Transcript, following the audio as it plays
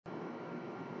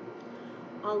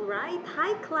Alright,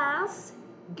 hi class,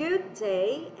 good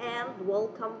day and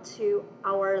welcome to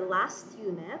our last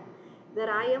unit that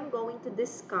I am going to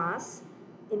discuss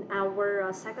in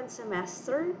our second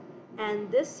semester.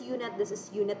 And this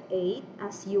is unit 8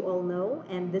 as you all know,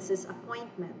 and this is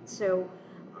appointment. So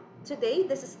today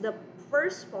this is the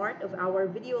first part of our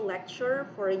video lecture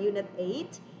for unit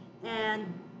 8,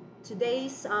 and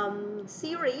today's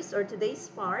series or today's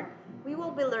part we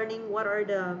will be learning what are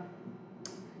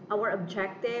our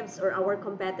objectives or our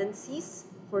competencies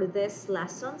for this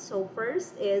lesson. So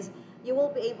first is you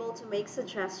will be able to make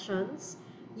suggestions,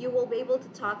 you will be able to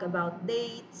talk about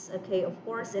dates, okay, of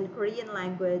course in Korean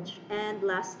language, and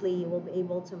lastly you will be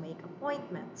able to make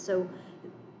appointments. So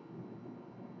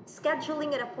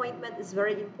scheduling an appointment is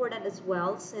very important as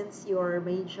well, since your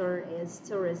major is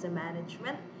tourism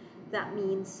management. That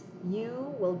means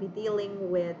you will be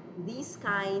dealing with these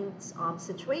kinds of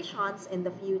situations in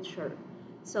the future.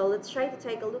 So let's try to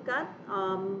take a look at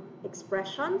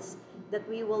expressions that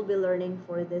we will be learning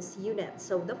for this unit.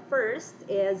 So the first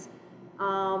is,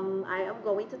 I am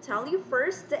going to tell you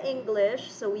first the English.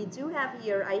 So we do have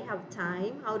here, I have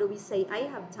time. How do we say I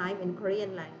have time in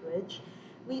Korean language?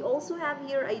 We also have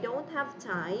here, I don't have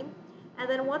time. And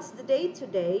then what's the day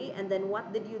today? And then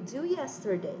what did you do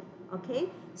yesterday? Okay,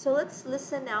 so let's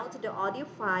listen now to the audio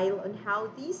file on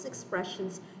how these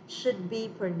expressions should be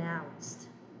pronounced.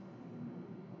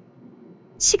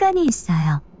 시간이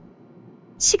있어요.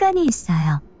 시간이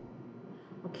있어요.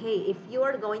 Okay, if you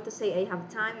are going to say I have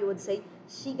time, you would say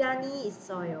시간이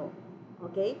있어요.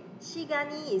 Okay,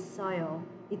 시간이 있어요.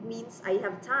 It means I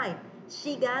have time.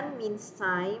 시간 means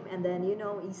time, and then you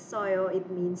know 있어요, it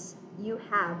means you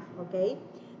have. Okay,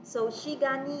 so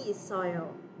시간이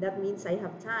있어요. That means I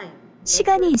have time.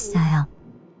 시간이 있어요.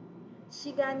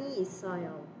 시간이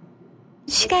있어요.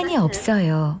 시간이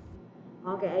없어요.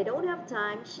 Okay, I don't have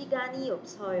time. 시간이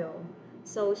없어요.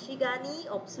 So 시간이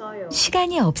없어요.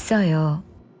 시간이 없어요.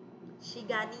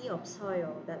 시간이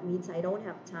없어요. That means I don't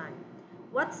have time.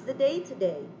 What's the day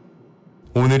today?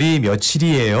 오늘이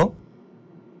며칠이에요?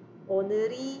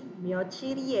 오늘이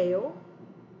며칠이에요?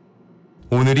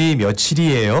 오늘이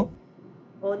며칠이에요?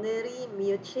 오늘이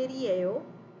며칠이에요?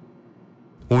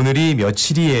 오늘이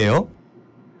며칠이에요?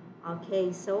 Okay,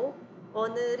 so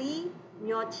오늘이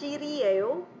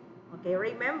며칠이에요? Okay,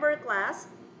 remember class,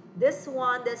 this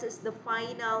is the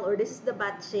final, or this is the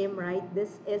받침, right?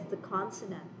 This is the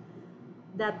consonant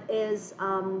that is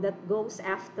that goes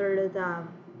after the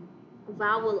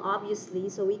vowel, obviously,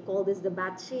 so we call this the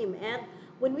받침. And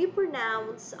when we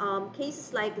pronounce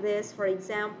cases like this, for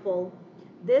example,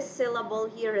 this syllable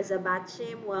here is a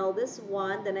받침, while this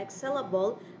one, the next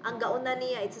syllable, ang gauna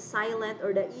niya, it's a silent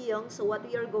or the iyong. So what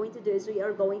we are going to do is we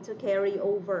are going to carry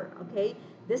over. Okay,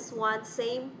 this one,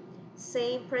 same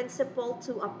principle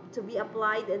to be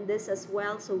applied in this as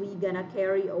well. So we gonna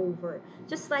carry over,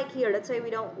 just like here. That's why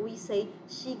we say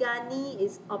시간이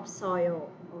is 없어요.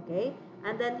 Okay,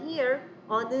 and then here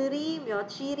오늘이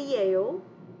며칠이에요.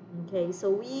 Okay,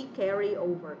 so we carry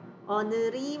over.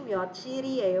 오늘이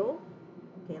며칠이에요.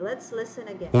 Okay, let's listen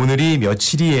again. 오늘이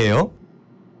며칠이에요?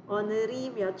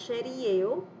 오늘이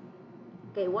며칠이에요?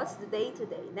 Okay, what's the day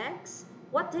today? Next,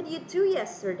 what did you do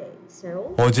yesterday?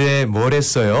 So 어제 뭘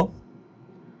했어요?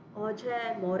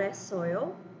 어제 뭘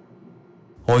했어요?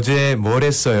 어제 뭘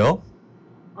했어요?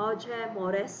 어제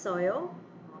뭘 했어요?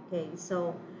 Okay,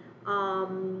 so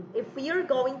if we are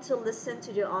going to listen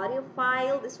to the audio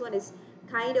file, this one is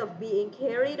kind of being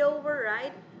carried over,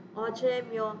 right? 어제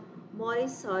뭘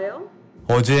했어요?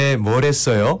 어제 뭘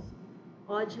했어요?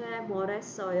 어제 뭘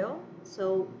했어요?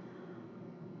 So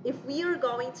if we are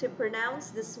going to pronounce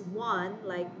this one,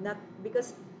 like, not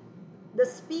because the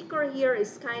speaker here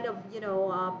is kind of,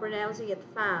 pronouncing it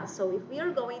fast. So if we are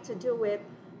going to do it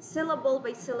syllable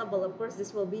by syllable, of course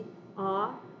this will be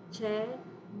어제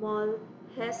뭘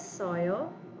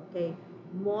했어요? Okay,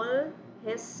 뭘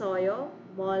했어요?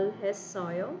 뭘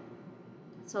했어요?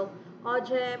 So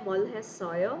어제 뭘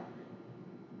했어요?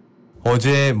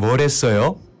 어제 뭘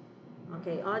했어요?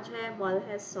 Okay, 어제 뭘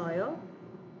했어요?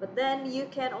 But then you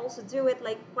can also do it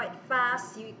like quite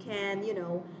fast. You can,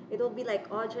 it'll be like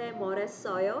어제 뭘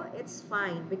했어요? It's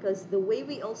fine, because the way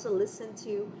we also listen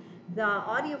to the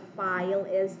audio file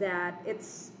is that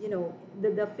it's,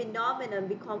 the phenomenon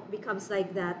becomes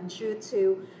like that due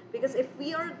to, because if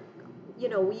we are,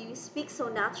 we speak so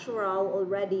natural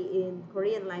already in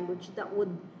Korean language, that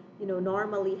would,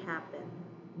 normally happen.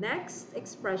 Next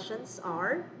expressions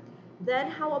are,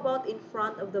 then how about in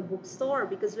front of the bookstore?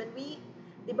 Because when we,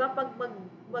 di ba, pag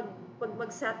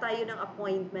mag-set tayo ng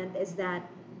appointment, is that,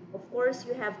 of course,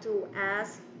 you have to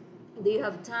ask, do you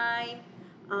have time?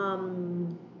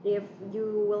 if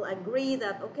you will agree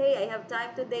that, okay, I have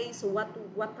time today, so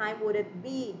what time would it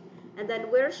be? And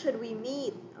then where should we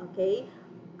meet? Okay,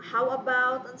 how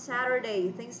about on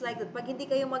Saturday? Things like that. Pag hindi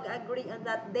kayo mag-agree on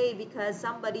that day because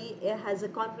somebody has a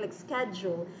conflict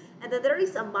schedule, and then there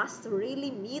is a must to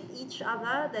really meet each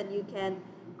other, then you can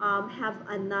have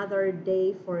another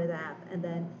day for that. And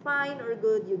then fine or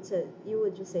good, you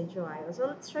would just say Joayo. So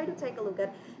let's try to take a look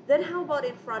at. Then how about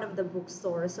in front of the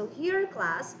bookstore? So here,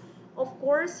 class, of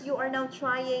course, you are now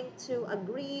trying to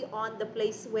agree on the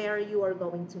place where you are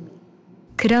going to meet.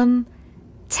 그럼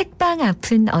책방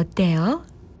앞은 어때요?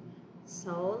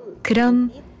 So,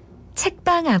 그럼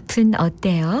책방 앞은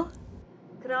어때요?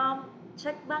 그럼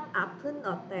책방 앞은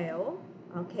어때요?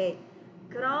 Okay.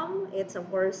 그럼, it's of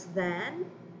course then.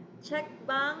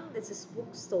 책방, this is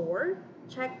bookstore.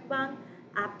 책방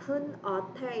앞은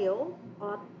어때요?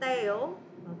 어때요?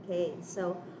 Okay.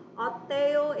 So,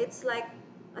 어때요, it's like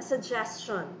a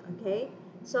suggestion. Okay.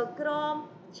 So, 그럼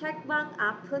책방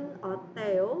앞은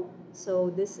어때요?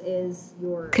 So, this is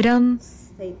your 그럼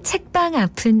statement. 책방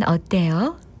앞은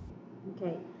어때요?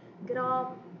 Okay.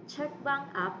 그럼 책방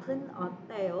앞은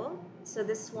어때요? So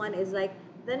this one is like,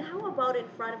 then how about in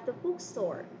front of the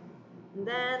bookstore? And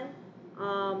then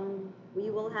we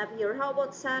will have here, how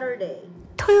about Saturday?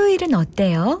 토요일은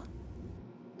어때요?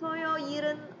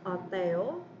 토요일은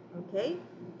어때요? Okay.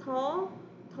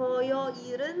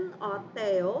 토요일은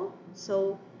어때요?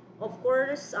 So of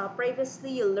course,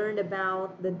 previously you learned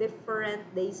about the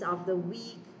different days of the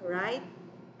week, right?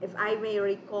 If I may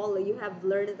recall, you have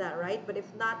learned that, right? But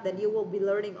if not, then you will be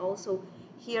learning also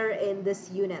here in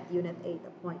this unit 8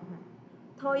 appointment.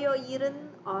 토요일은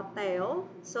어때요?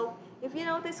 So if you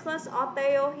notice, class,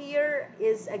 어때요 here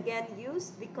is again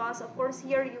used because of course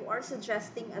here you are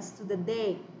suggesting as to the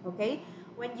day, okay?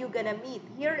 When you're gonna meet.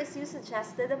 Here is you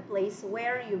suggested a place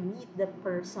where you meet the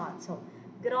person. So,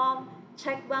 그럼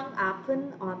책방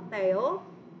앞은 어때요?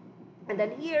 And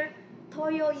then here,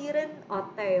 토요일은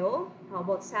어때요? How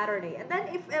about Saturday? And then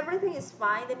if everything is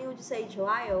fine, then you would just say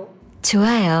좋아요.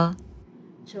 좋아요.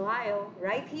 좋아요.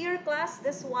 Right here, class,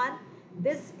 this one,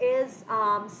 this is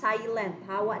silent.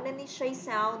 Ha? Wa na ni siya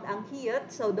sound ang hiyot.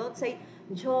 So don't say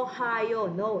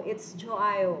좋아요. No, it's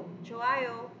좋아요.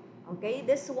 좋아요. Okay?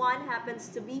 This one happens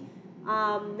to be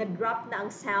na-drop na ang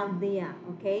sound niya.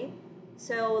 Okay?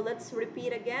 So let's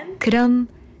repeat again. 그럼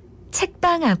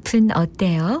책방 앞은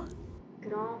어때요?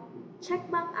 그럼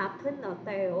책방 앞은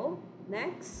어때요?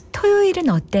 Next. 토요일은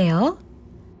어때요?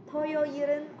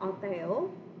 토요일은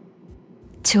어때요?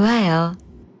 좋아요.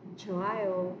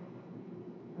 좋아요.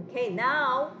 Okay,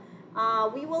 now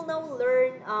we will now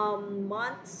learn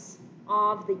months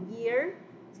of the year.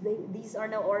 So these are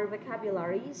now our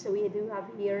vocabulary. So we do have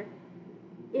here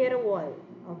 1월.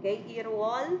 Okay,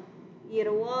 1월.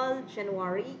 1월,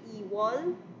 January,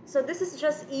 2월. So this is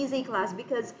just easy, class,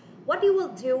 because what you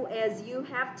will do is you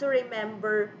have to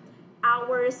remember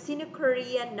our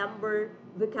Sino-Korean number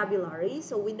vocabulary.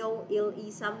 So we know 1, 2, 3, 4,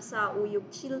 5, 6, 7, 8,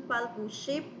 9,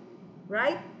 10,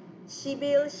 right?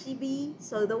 11, 12.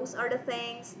 So those are the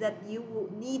things that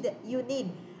you need.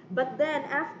 But then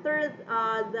after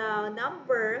the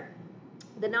number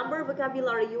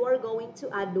vocabulary, you are going to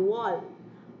add wall.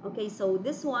 Okay, so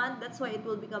this one, that's why it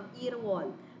will become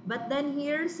 1월. But then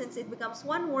here, since it becomes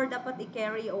one word, dapat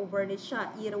i-carry over ni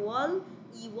siya. 1월,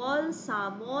 2월,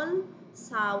 3월,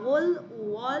 4월,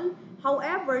 5월.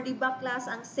 However, di ba, class,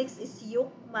 ang 6 is yuk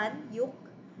man, yuk.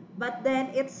 But then,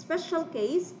 it's special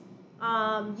case,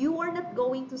 you are not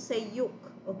going to say yuk.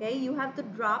 Okay, you have to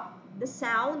drop the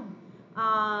sound,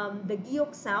 the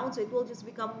giyok sound, so it will just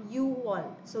become yuwol.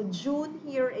 So June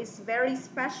here is very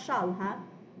special, ha?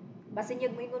 Basin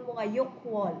yung mingon mo nga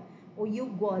yukwol o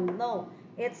yugwol. No,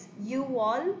 it's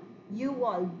yuwol,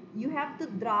 yuwol. You have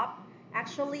to drop.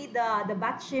 Actually, the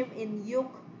batchim in yuk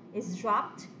is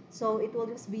dropped, so it will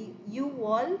just be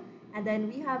yuwol. And then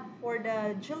we have for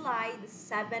the July, the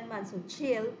 7 months, so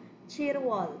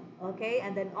chirwol. Okay,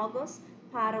 and then August,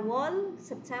 parwol.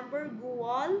 September,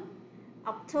 guwol.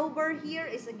 October here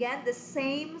is again the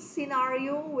same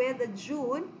scenario with the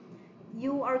June.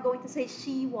 You are going to say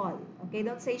shiwol. Okay,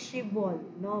 don't say shibol.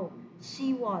 No,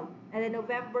 shiwol. And then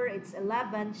November, it's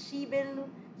 11,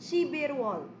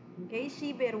 shibirwol. Okay,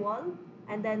 shibirwol.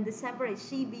 And then December is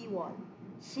shibiwol.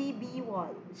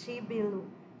 Shibiwol.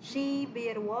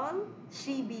 Shibirwol.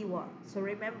 Shibiwol. So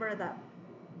remember that.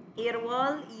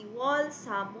 Irwol, iwol,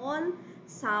 samol,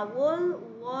 sawol,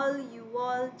 uwol,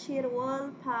 yuwol,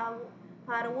 chirwol,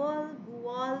 parwol,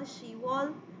 guwol,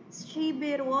 shiwol,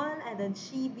 shibirwol, and then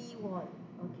shibiwol.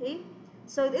 Okay,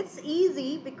 so it's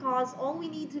easy because all we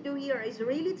need to do here is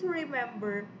really to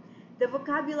remember the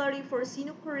vocabulary for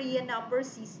Sino-Korean number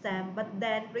system. But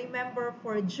then, remember,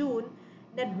 for June,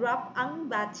 na-drop ang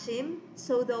batchim,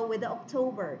 so though with the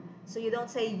October. So you don't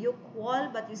say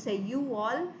yukwol, but you say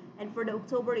yuwol. And for the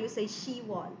October, you say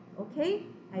shiwol. Okay?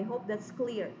 I hope that's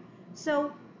clear.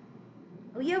 So,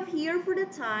 we have here for the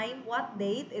time, what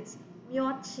date? It's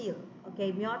myochil.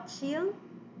 Okay, myochil.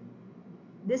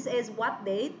 This is what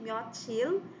date?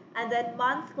 Myochil. And then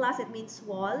month, class, it means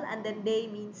wall. And then day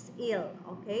means il.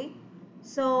 Okay?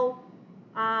 So,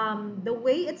 the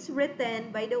way it's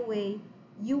written, by the way,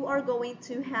 you are going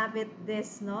to have it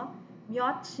this, no?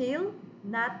 Myochil,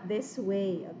 not this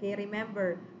way. Okay,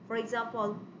 remember. For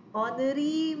example,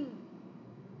 오늘이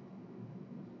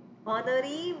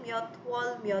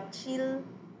몇월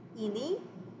며칠이니?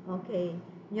 Okay,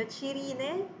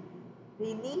 며칠이네?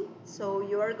 이니? So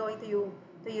you are going to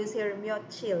use here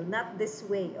며칠, not this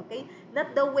way. Okay,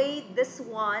 not the way this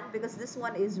one, because this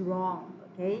one is wrong.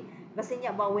 Okay, kasi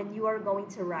niya ba when you are going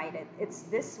to write it, it's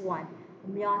this one.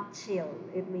 며칠,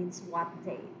 it means what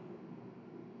day.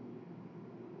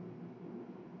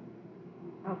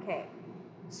 Okay,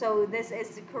 so this is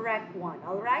the correct one.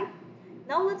 All right,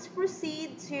 now let's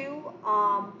proceed to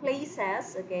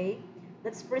places. Okay,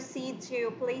 let's proceed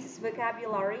to places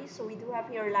vocabulary. So we do have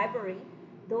here library,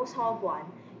 those have one.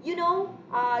 You know,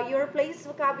 your place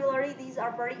vocabulary, these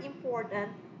are very important,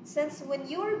 since when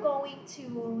you're going to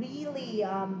really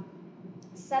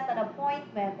set an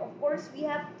appointment, of course we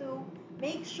have to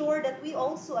make sure that we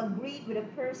also agreed with the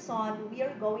person we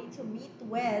are going to meet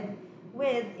with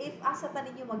if asatan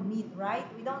ninyo mag-meet, right?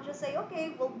 We don't just say,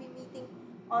 okay, we'll be meeting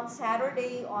on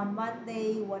Saturday, on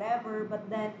Monday, whatever, but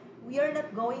then we are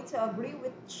not going to agree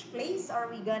which place are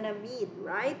we gonna meet,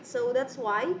 right? So that's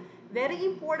why very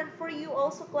important for you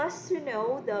also, class, to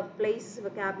know the place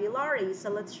vocabulary.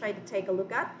 So let's try to take a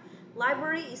look at.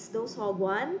 Library is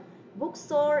dosogwan.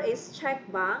 Bookstore is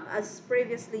checkbang, as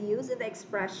previously used in the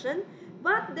expression.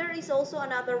 But there is also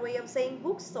another way of saying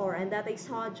bookstore, and that is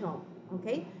sojom.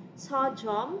 Okay?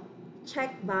 Sojom,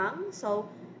 checkbang. So,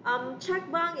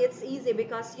 checkbang, it's easy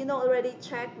because you know already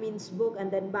check means book and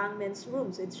then bang means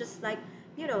room. So it's just like,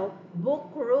 you know,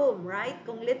 book room, right?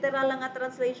 Kung literal lang a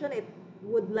translation, it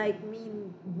would like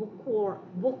mean book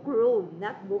room,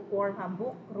 not bookworm,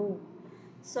 book room.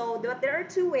 So but there are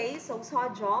two ways. So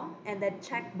sojom and then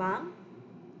checkbang.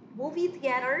 Movie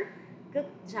theater,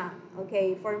 gukjang.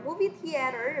 Okay, for movie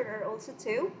theater there are also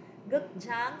two,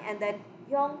 gukjang and then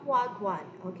yonghwagwan.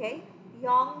 Okay,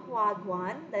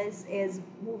 yonghwagwan, this is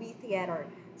movie theater.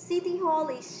 City hall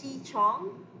is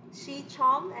sichong,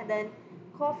 and then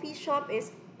coffee shop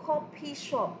is coffee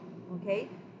shop. Okay,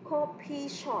 coffee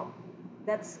shop,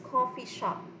 that's coffee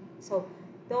shop. So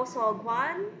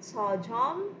dosogwan,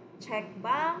 sojom,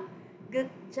 checkbang,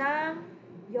 gukjang,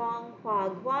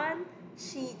 yonghwagwan,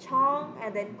 sichong,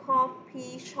 and then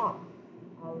coffee shop.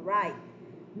 All right,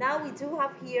 now we do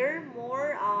have here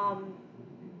more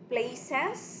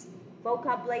places,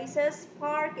 vocab places.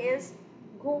 Park is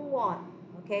gungwon.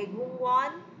 Okay,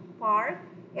 gungwon, park.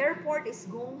 Airport is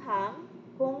gunghang.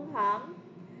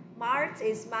 Mart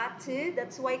is matu.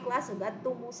 That's why, class,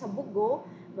 adto mo sa bugo,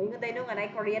 moingon tayo nga na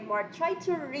Korean mart. Try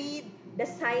to read the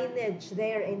signage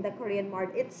there in the Korean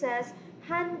mart. It says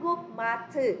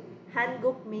Hangulpark.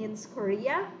 Hanguk means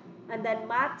Korea, and then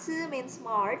matu means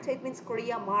mart. So it means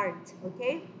Korea mart.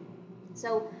 Okay,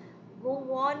 so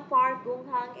Gungwon, Park,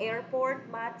 Gunghang, Airport,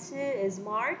 Matu is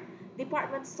mart.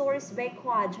 Department store is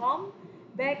Baekwajom,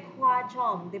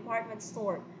 department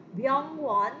store.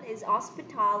 Byungwon is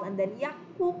hospital, and then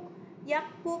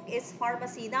Yakpuk is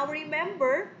pharmacy. Now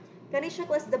remember, kanisha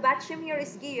class, the batchim here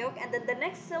is giyok, and then the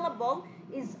next syllable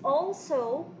is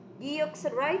also giyok,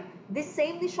 right? The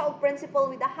same nishal principle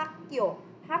with the hakyo.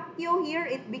 Hakyo here,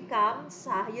 it becomes,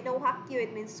 you know, hakyo,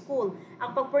 it means school.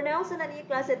 Ang pag-pronounce na niya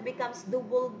class, it becomes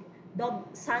double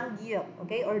sangyok,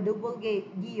 okay, or double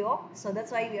giyok. So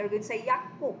that's why we are going to say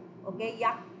yakpuk, okay,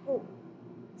 yakpuk.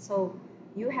 So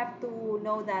you have to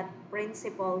know that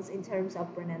principles in terms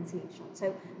of pronunciation.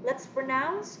 So let's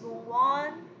pronounce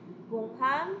Gungwon,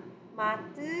 Gunghang,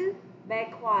 Matu,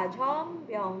 Baekwajom,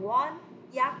 Byungwon,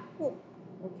 Yakpuk.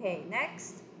 Okay,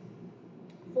 next.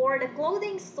 For the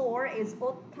clothing store is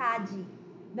Utkage.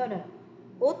 No.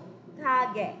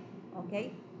 Utkage.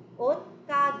 Okay?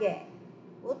 Utkage.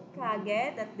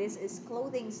 Utkage, that this is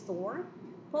clothing store.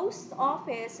 Post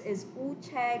office is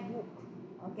Ucheguk.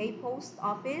 Okay? Post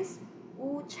office,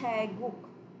 Ucheguk.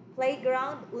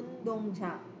 Playground,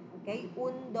 Undongjang. Okay?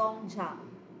 Undongjang.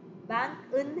 Bank,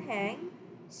 Unheng.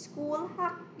 School,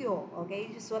 Hakyo. Okay?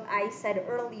 Just what I said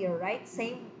earlier, right?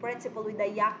 Same principle with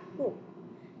the Yakpuk.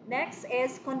 Next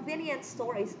is convenience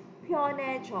store is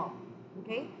Pyeonejom.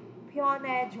 Okay?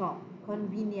 편의점,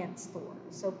 convenience store.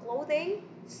 So clothing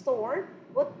store,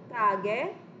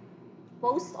 옷가게,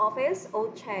 post office,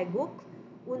 우체국,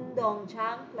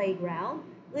 운동장, playground,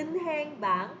 은행,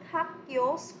 bank,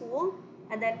 학교, school,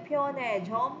 and then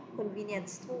편의점,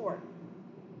 convenience store.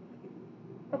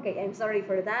 Okay, I'm sorry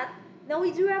for that. Now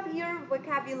we do have here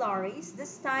vocabularies.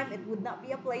 This time it would not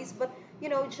be a place, but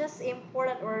just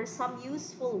important or some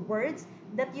useful words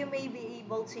that you may be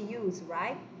able to use,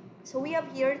 right? So we have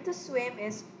here to swim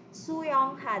is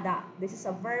수영하다. This is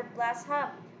a verb plus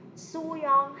have.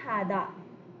 수영하다.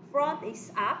 Front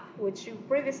is up, which you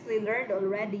previously learned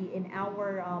already in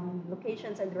our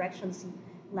locations and directions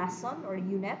lesson or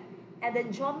unit. And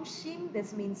then 점심,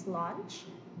 this means lunch.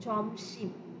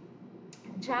 점심.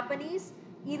 Japanese,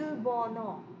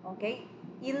 일본어. Okay?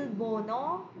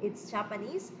 일본어, it's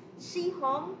Japanese.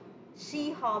 시험,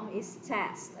 시험 is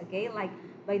test. Okay? Like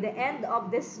by the end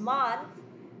of this month,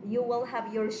 you will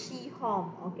have your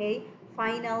시험. Okay?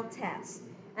 Final test.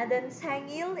 And then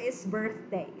생일 is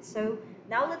birthday. So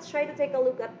now let's try to take a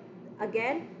look at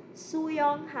again.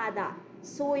 수영하다.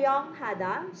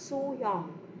 수영하다. 수영.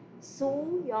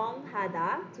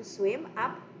 수영하다. To swim.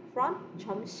 Up, front.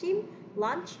 점심,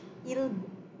 lunch.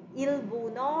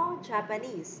 일본어,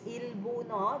 Japanese.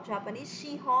 일본어, Japanese.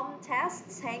 시험, test.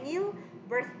 생일,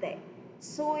 birthday.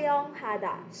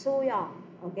 수영하다. 수영.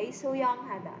 Okay,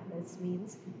 수영하다. This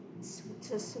means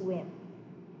to swim.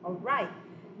 Alright.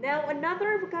 Now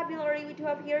another vocabulary we do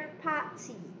have here,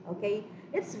 party. Okay,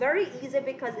 it's very easy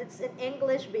because it's in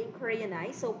English being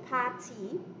Koreanized. So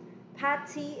party,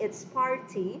 party, it's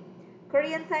party.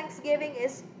 Korean Thanksgiving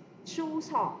is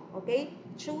추석. Okay,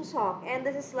 추석, and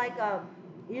this is like a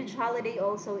huge holiday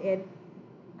also in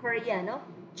Korea, no?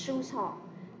 추석.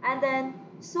 And then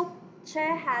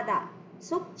숙제하다.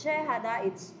 숙제하다,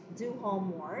 it's do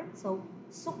homework. So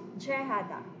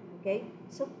숙제하다. Okay,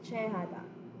 숙제하다.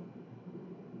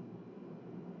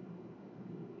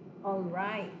 All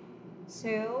right,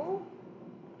 so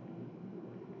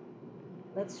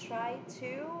let's try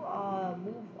to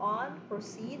move on,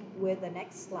 proceed with the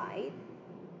next slide.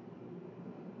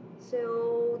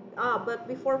 So, but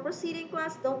before proceeding,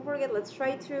 class, don't forget, let's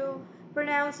try to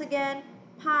pronounce again,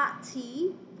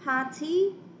 party,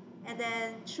 party, and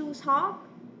then 추석,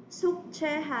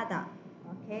 숙제하다.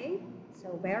 Okay,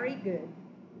 so very good.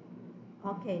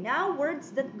 Okay, now words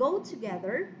that go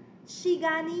together,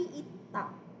 시간이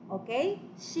있다. Okay,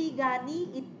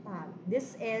 시간이 있다.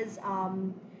 This is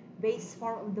base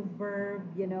form of the verb,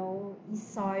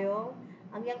 있어요.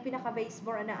 Ang yang pinaka-base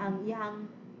form na ang iyang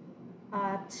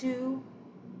to,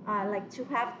 like to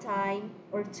have time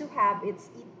or to have, it's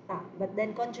있다. But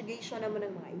then conjugation naman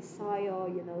ng mga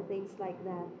있어요, things like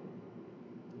that.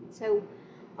 So,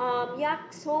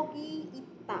 약속이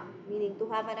있다, meaning to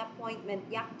have an appointment.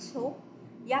 약속,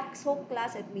 약속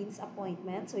class, it means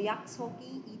appointment. So,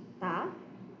 약속이 있다.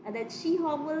 And then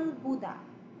시험을 보다.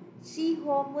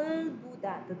 시험을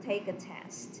보다, to take a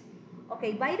test.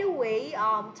 Okay, by the way,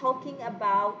 talking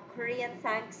about Korean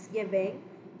Thanksgiving,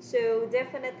 so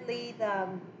definitely the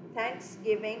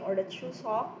Thanksgiving or the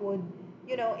Chuseok would,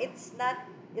 it's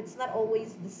not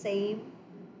always the same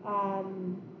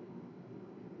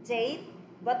date,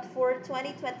 but for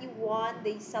 2021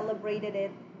 they celebrated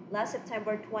it last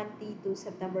September 20 to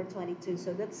September 22.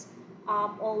 So that's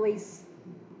always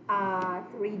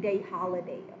 3-day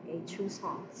holiday, okay,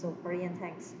 Chuseok, so Korean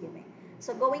Thanksgiving.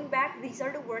 So going back, these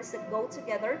are the words that go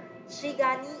together.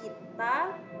 시간이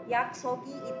있다,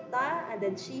 약속이 있다, and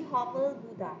then 시험을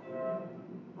보다.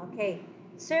 Okay,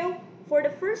 so for the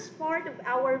first part of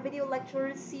our video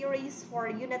lecture series for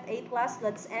Unit 8 class,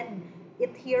 let's end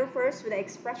it here first with the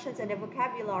expressions and the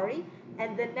vocabulary.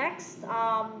 And the next,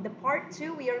 the part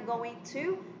 2, we are going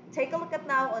to take a look at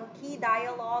now on key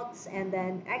dialogues and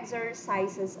then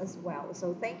exercises as well.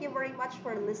 So thank you very much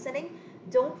for listening.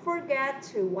 Don't forget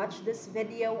to watch this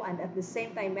video and at the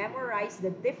same time memorize the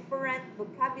different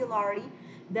vocabulary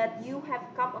that you have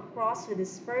come across with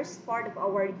this first part of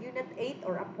our Unit 8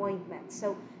 or appointment.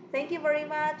 So thank you very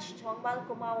much. 정말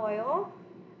고마워요.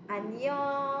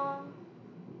 안녕.